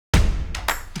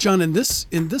John, in this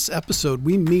episode,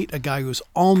 we meet a guy who's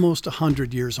almost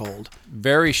 100 years old.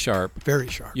 Very sharp. Very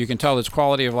sharp. You can tell his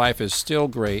quality of life is still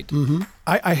great. Mm-hmm.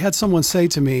 I had someone say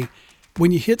to me,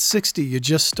 when you hit 60, you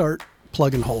just start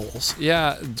plugging holes.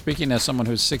 Yeah, speaking as someone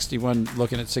who's 61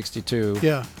 looking at 62,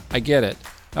 yeah, I get it.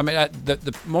 I mean,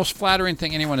 the most flattering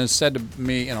thing anyone has said to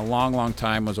me in a long, long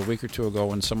time was a week or two ago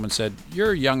when someone said,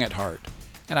 "You're young at heart."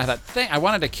 And I thought, I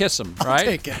wanted to kiss him, right? I'll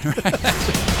take it.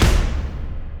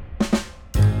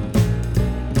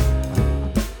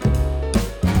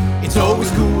 It's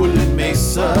always cool in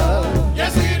Mesa.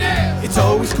 Yes, it is. It's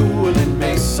always cool in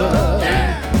Mesa.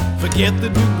 Yeah. Forget the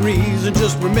degrees and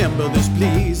just remember this,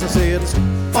 please. I said it's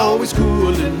always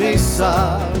cool in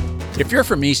Mesa. If you're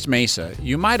from East Mesa,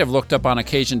 you might have looked up on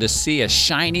occasion to see a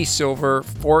shiny silver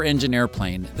 4-engine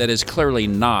airplane that is clearly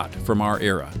not from our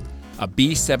era, a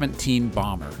B-17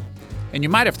 bomber. And you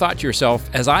might have thought to yourself,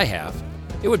 as I have,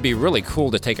 it would be really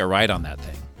cool to take a ride on that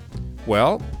thing.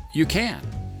 Well, you can,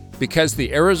 because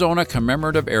the Arizona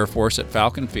Commemorative Air Force at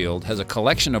Falcon Field has a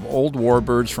collection of old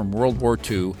warbirds from World War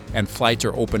II, and flights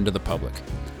are open to the public.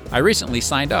 I recently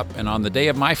signed up, and on the day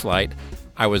of my flight,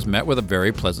 I was met with a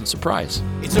very pleasant surprise.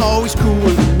 It's always cool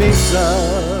in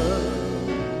Mesa.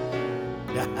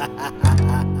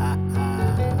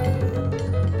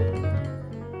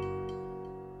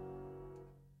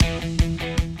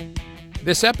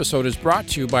 This episode is brought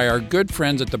to you by our good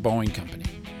friends at the Boeing Company.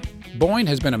 Boeing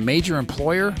has been a major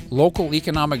employer, local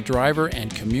economic driver,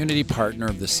 and community partner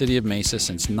of the city of Mesa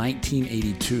since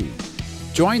 1982.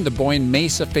 Join the Boeing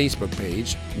Mesa Facebook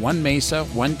page, One Mesa,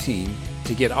 One Team,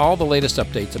 to get all the latest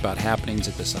updates about happenings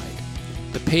at the site.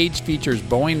 The page features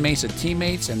Boeing Mesa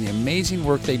teammates and the amazing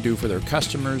work they do for their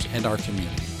customers and our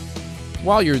community.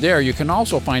 While you're there, you can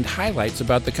also find highlights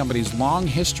about the company's long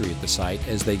history at the site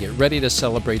as they get ready to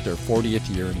celebrate their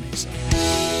 40th year in Mesa.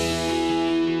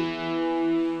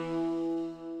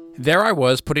 There I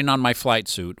was putting on my flight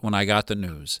suit when I got the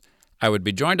news. I would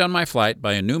be joined on my flight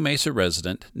by a new Mesa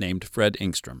resident named Fred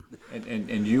Engstrom.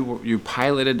 And you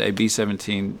piloted a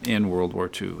B-17 in World War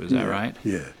II, is that right?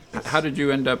 Yeah. How did you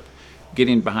end up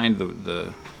getting behind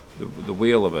the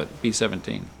wheel of a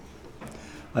B-17?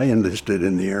 I enlisted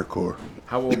in the Air Corps.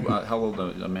 How old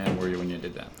a man were you when you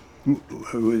did that?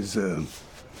 I was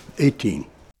 18.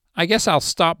 I guess I'll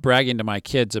stop bragging to my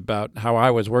kids about how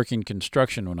I was working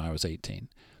construction when I was 18.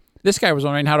 This guy was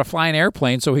learning how to fly an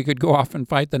airplane so he could go off and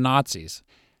fight the Nazis.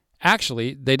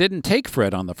 Actually, they didn't take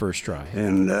Fred on the first try.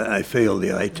 And I failed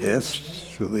the eye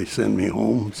test, so they sent me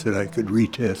home, said I could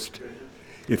retest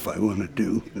if I wanted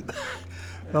to.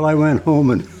 Well, I went home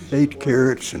and ate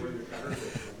carrots and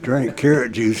drank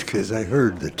carrot juice because I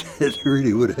heard that it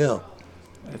really would help.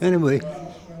 Anyway,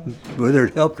 whether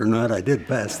it helped or not, I did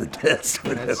pass the test.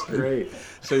 That's great.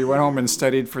 So you went home and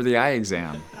studied for the eye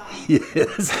exam.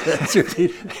 Yes, that's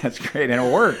right. That's great, and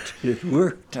it worked. It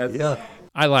worked, yeah.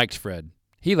 I liked Fred.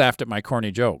 He laughed at my corny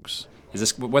jokes.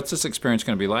 What's this experience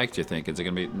going to be like, do you think? Is it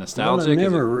going to be nostalgic?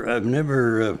 Well, I've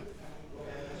never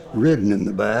ridden in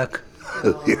the back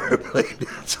of the airplane,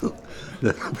 so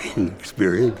that'll be an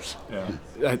experience.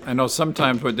 Yeah. I know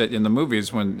sometimes in the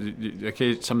movies when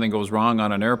something goes wrong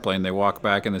on an airplane, they walk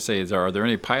back and they say, are there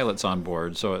any pilots on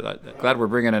board? So glad we're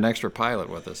bringing an extra pilot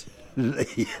with us.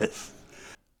 Yes.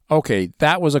 Okay,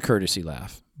 that was a courtesy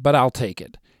laugh, but I'll take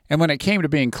it. And when it came to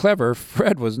being clever,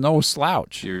 Fred was no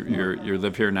slouch. You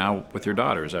live here now with your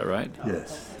daughter, is that right?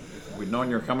 Yes. If we'd known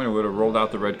you were coming, we would have rolled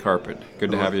out the red carpet.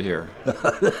 Good to have you here.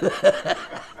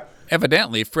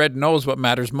 Evidently, Fred knows what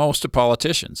matters most to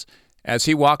politicians. As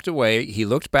he walked away, he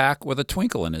looked back with a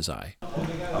twinkle in his eye.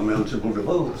 I'm eligible to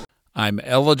vote. I'm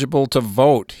eligible to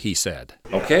vote, he said.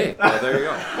 Okay, well, there you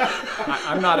go.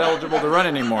 I'm not eligible to run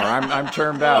anymore. I'm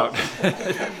termed out.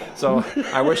 So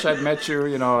I wish I'd met you,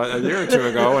 a year or two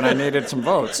ago when I needed some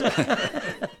votes.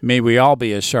 May we all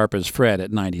be as sharp as Fred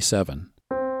at 97.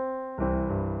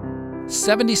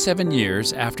 77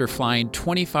 years after flying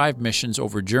 25 missions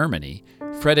over Germany,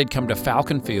 Fred had come to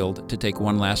Falcon Field to take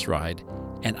one last ride,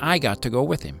 and I got to go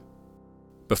with him.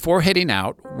 Before heading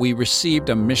out, we received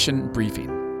a mission briefing.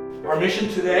 Our mission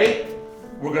today,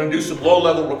 we're going to do some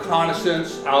low-level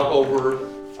reconnaissance out over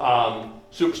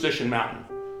Superstition Mountain.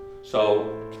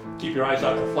 So keep your eyes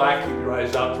out for flak, keep your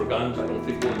eyes out for guns. I don't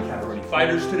think we'll encounter any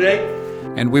fighters today.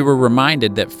 And we were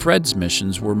reminded that Fred's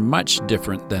missions were much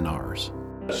different than ours.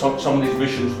 Some of these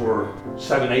missions were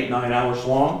 7, 8, 9 hours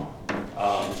long.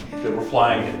 They were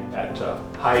flying at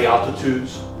high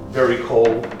altitudes, very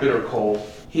cold, bitter cold,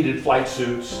 heated flight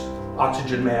suits,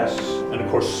 oxygen masks, and of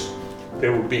course, they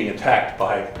were being attacked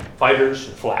by fighters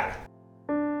and flak.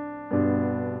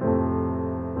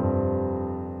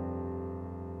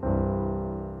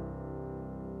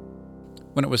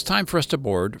 When it was time for us to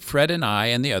board, Fred and I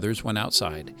and the others went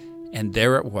outside, and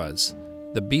there it was,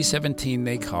 the B-17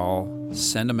 they call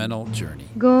Sentimental Journey.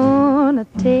 Gonna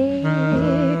take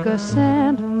a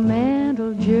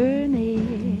sentimental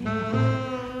journey.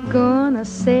 Gonna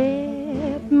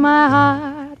set my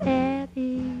heart at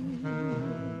ease.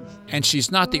 And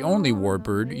she's not the only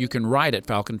warbird you can ride at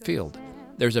Falcon Field.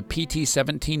 There's a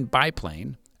PT-17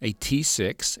 biplane, a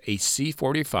T-6, a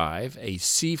C-45, a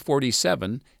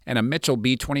C-47, and a Mitchell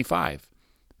B-25.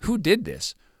 Who did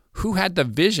this? Who had the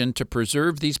vision to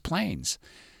preserve these planes?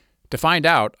 To find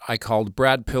out, I called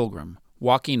Brad Pilgrim,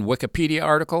 walking Wikipedia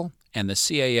article and the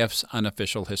CAF's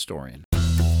unofficial historian.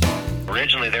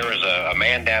 Originally, there was a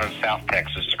man down in South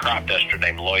Texas, a crop duster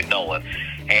named Lloyd Nolan,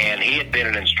 and he had been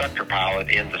an instructor pilot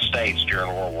in the States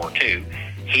during World War II.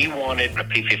 He wanted a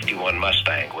P-51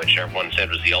 Mustang, which everyone said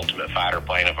was the ultimate fighter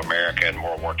plane of America in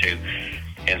World War II.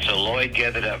 And so Lloyd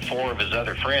gathered up 4 of his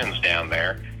other friends down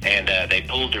there, and they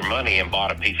pooled their money and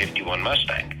bought a P-51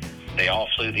 Mustang. They all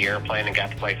flew the airplane and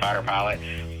got to play fighter pilot.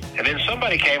 And then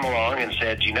somebody came along and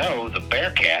said, you know, the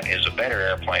Bearcat is a better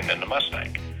airplane than the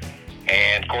Mustang.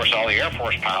 And, of course, all the Air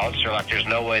Force pilots are like, there's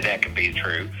no way that could be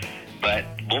true, but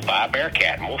we'll buy a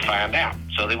Bearcat and we'll find out.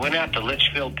 So they went out to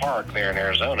Litchfield Park there in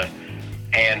Arizona,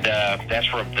 and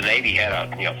that's where the Navy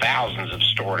had thousands of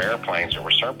stored airplanes that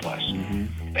were surplus. Mm-hmm.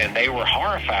 And they were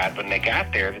horrified when they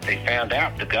got there that they found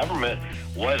out the government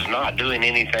was not doing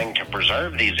anything to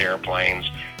preserve these airplanes.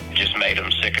 It just made them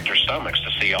sick at their stomachs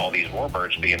to see all these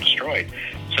warbirds being destroyed.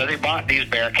 So they bought these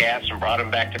Bearcats and brought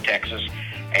them back to Texas.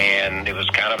 And it was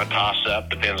kind of a toss-up,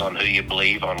 depends on who you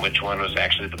believe, on which one was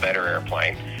actually the better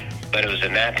airplane. But it was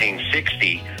in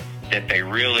 1960 that they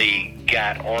really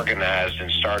got organized and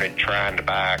started trying to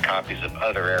buy copies of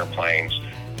other airplanes,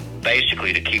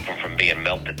 basically to keep them from being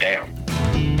melted down.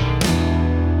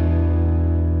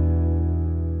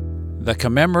 The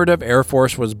commemorative Air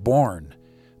Force was born.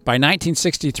 By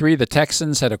 1963, the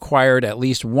Texans had acquired at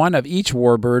least one of each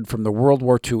warbird from the World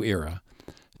War II era.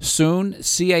 Soon,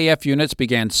 CAF units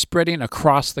began spreading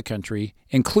across the country,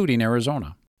 including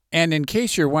Arizona. And in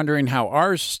case you're wondering how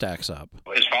ours stacks up,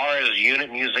 as far as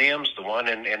unit museums, the one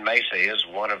in Mesa is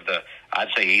one of the, I'd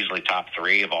say easily top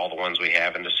 3 of all the ones we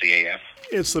have in the CAF.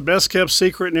 It's the best kept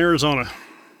secret in Arizona.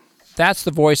 That's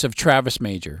the voice of Travis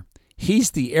Major.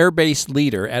 He's the air base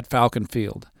leader at Falcon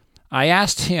Field. I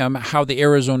asked him how the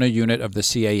Arizona unit of the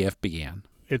CAF began.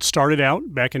 It started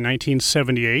out back in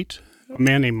 1978. A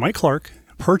man named Mike Clark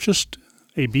purchased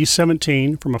a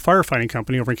B-17 from a firefighting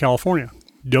company over in California,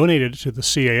 donated it to the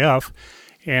CAF,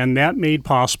 and that made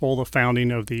possible the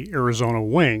founding of the Arizona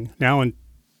Wing. Now in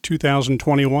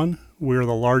 2021, we're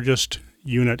the largest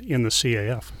unit in the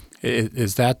CAF.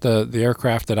 Is that the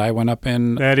aircraft that I went up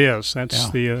in? That is.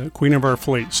 That's the queen of our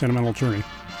fleet, Sentimental Journey.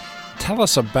 Tell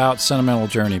us about Sentimental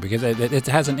Journey, because it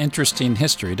has an interesting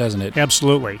history, doesn't it?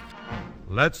 Absolutely.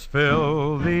 Let's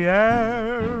fill the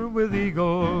air with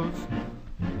eagles.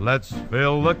 Let's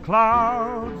fill the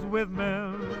clouds with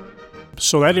men.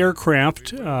 So that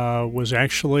aircraft was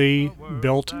actually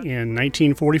built in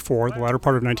 1944, the latter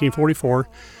part of 1944,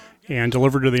 and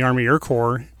delivered to the Army Air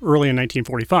Corps early in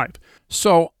 1945.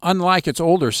 So, unlike its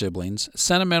older siblings,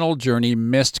 Sentimental Journey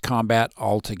missed combat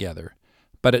altogether.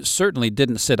 But it certainly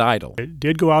didn't sit idle. It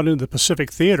did go out into the Pacific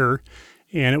Theater,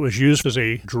 and it was used as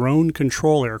a drone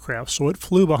control aircraft. So it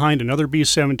flew behind another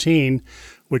B-17,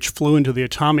 which flew into the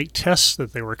atomic tests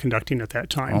that they were conducting at that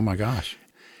time. Oh, my gosh.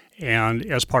 And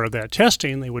as part of that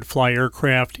testing, they would fly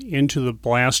aircraft into the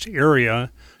blast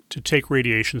area to take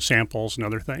radiation samples and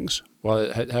other things.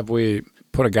 Well, have we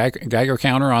put a Geiger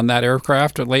counter on that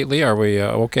aircraft lately? Are we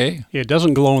okay? It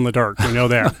doesn't glow in the dark. We know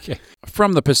that. Okay.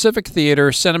 From the Pacific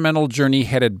Theater, Sentimental Journey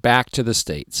headed back to the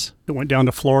States. It went down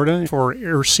to Florida for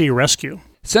air-sea rescue.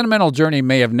 Sentimental Journey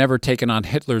may have never taken on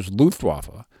Hitler's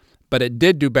Luftwaffe, but it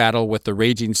did do battle with the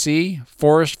raging sea,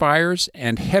 forest fires,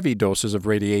 and heavy doses of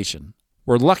radiation.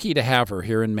 We're lucky to have her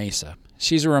here in Mesa.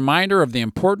 She's a reminder of the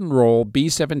important role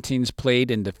B-17s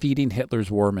played in defeating Hitler's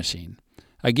war machine.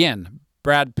 Again,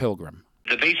 Brad Pilgrim.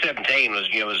 The B-17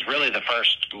 was really the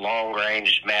first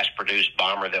long-range mass-produced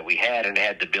bomber that we had, and it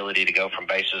had the ability to go from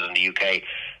bases in the UK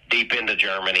deep into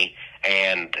Germany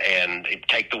and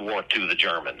take the war to the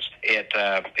Germans. It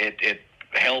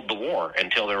held the war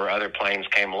until there were other planes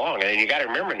came along. And you got to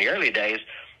remember, in the early days,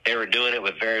 they were doing it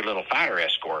with very little fighter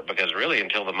escort, because really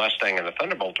until the Mustang and the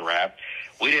Thunderbolt arrived,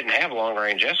 we didn't have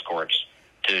long-range escorts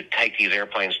to take these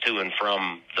airplanes to and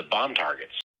from the bomb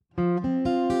targets.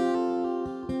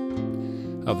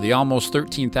 Of the almost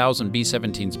 13,000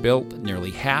 B-17s built, nearly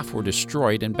half were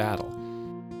destroyed in battle.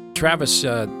 Travis,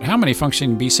 how many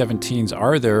functioning B-17s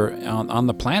are there on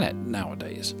the planet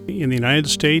nowadays? In the United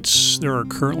States, there are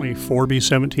currently 4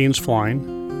 B-17s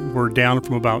flying. We're down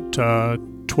from about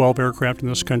 12 aircraft in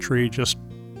this country just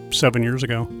 7 years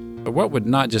ago. But what would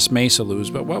not just Mesa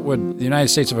lose, but what would the United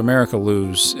States of America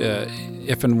lose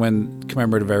if and when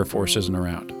Commemorative Air Force isn't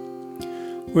around?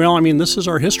 Well, I mean, this is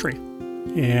our history,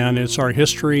 and it's our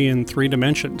history in 3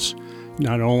 dimensions.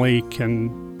 Not only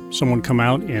can someone come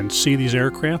out and see these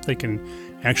aircraft, they can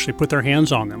actually put their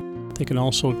hands on them. They can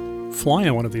also fly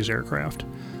on one of these aircraft.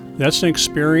 That's an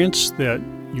experience that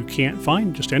you can't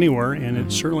find just anywhere, and it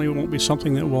certainly won't be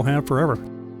something that we'll have forever.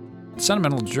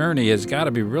 Sentimental Journey has got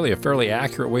to be really a fairly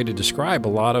accurate way to describe a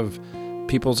lot of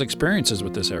people's experiences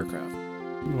with this aircraft.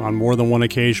 On more than one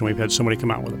occasion, we've had somebody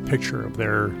come out with a picture of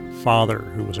their father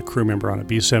who was a crew member on a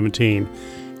B-17,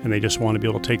 and they just want to be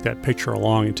able to take that picture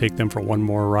along and take them for one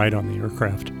more ride on the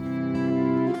aircraft.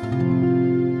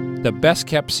 The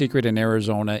best-kept secret in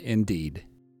Arizona, indeed.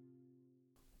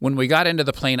 When we got into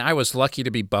the plane, I was lucky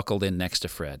to be buckled in next to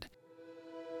Fred.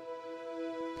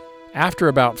 After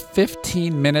about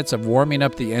 15 minutes of warming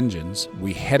up the engines,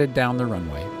 we headed down the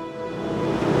runway.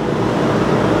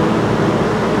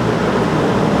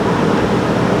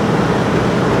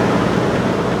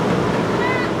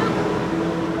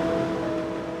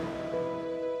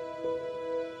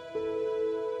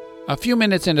 A few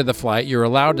minutes into the flight, you're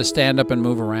allowed to stand up and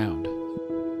move around.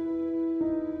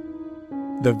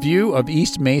 The view of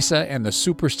East Mesa and the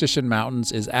Superstition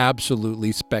Mountains is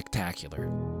absolutely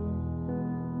spectacular.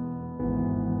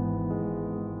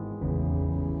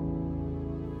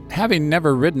 Having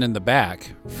never ridden in the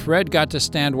back, Fred got to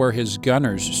stand where his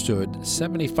gunners stood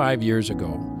 75 years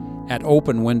ago, at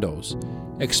open windows,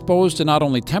 exposed to not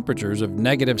only temperatures of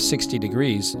negative 60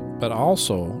 degrees, but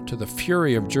also to the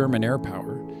fury of German air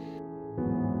power.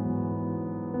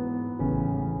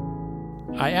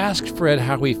 I asked Fred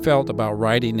how he felt about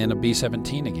riding in a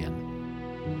B-17 again.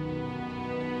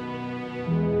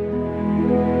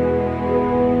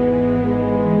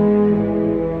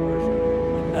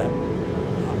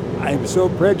 I'm so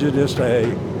prejudiced, I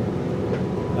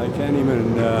can't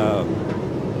even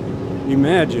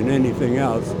imagine anything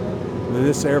else.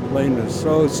 This airplane is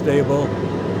so stable,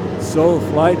 so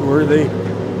flight-worthy.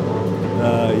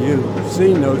 You've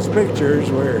seen those pictures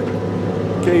where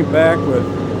it came back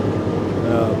with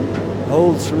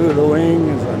holes through the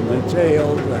wings and the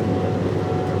tails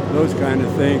and those kind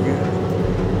of things.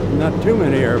 Not too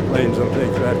many airplanes will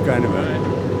take that kind of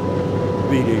a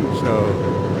beating.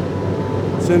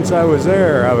 So since I was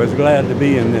there, I was glad to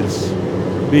be in this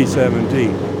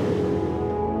B-17.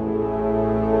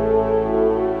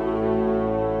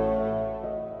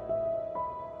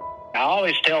 I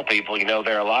always tell people, you know,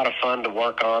 they're a lot of fun to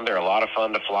work on, they're a lot of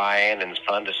fun to fly in, and it's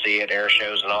fun to see at air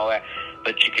shows and all that.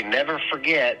 But you can never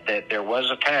forget that there was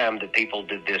a time that people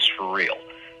did this for real.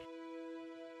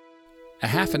 A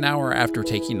half an hour after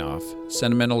taking off,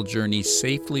 Sentimental Journey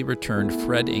safely returned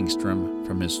Fred Engstrom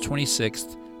from his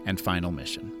 26th and final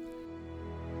mission.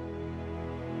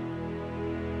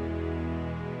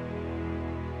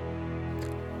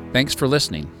 Thanks for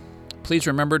listening. Please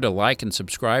remember to like and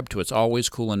subscribe to It's Always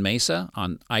Cool in Mesa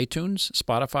on iTunes,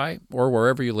 Spotify, or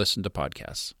wherever you listen to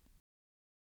podcasts.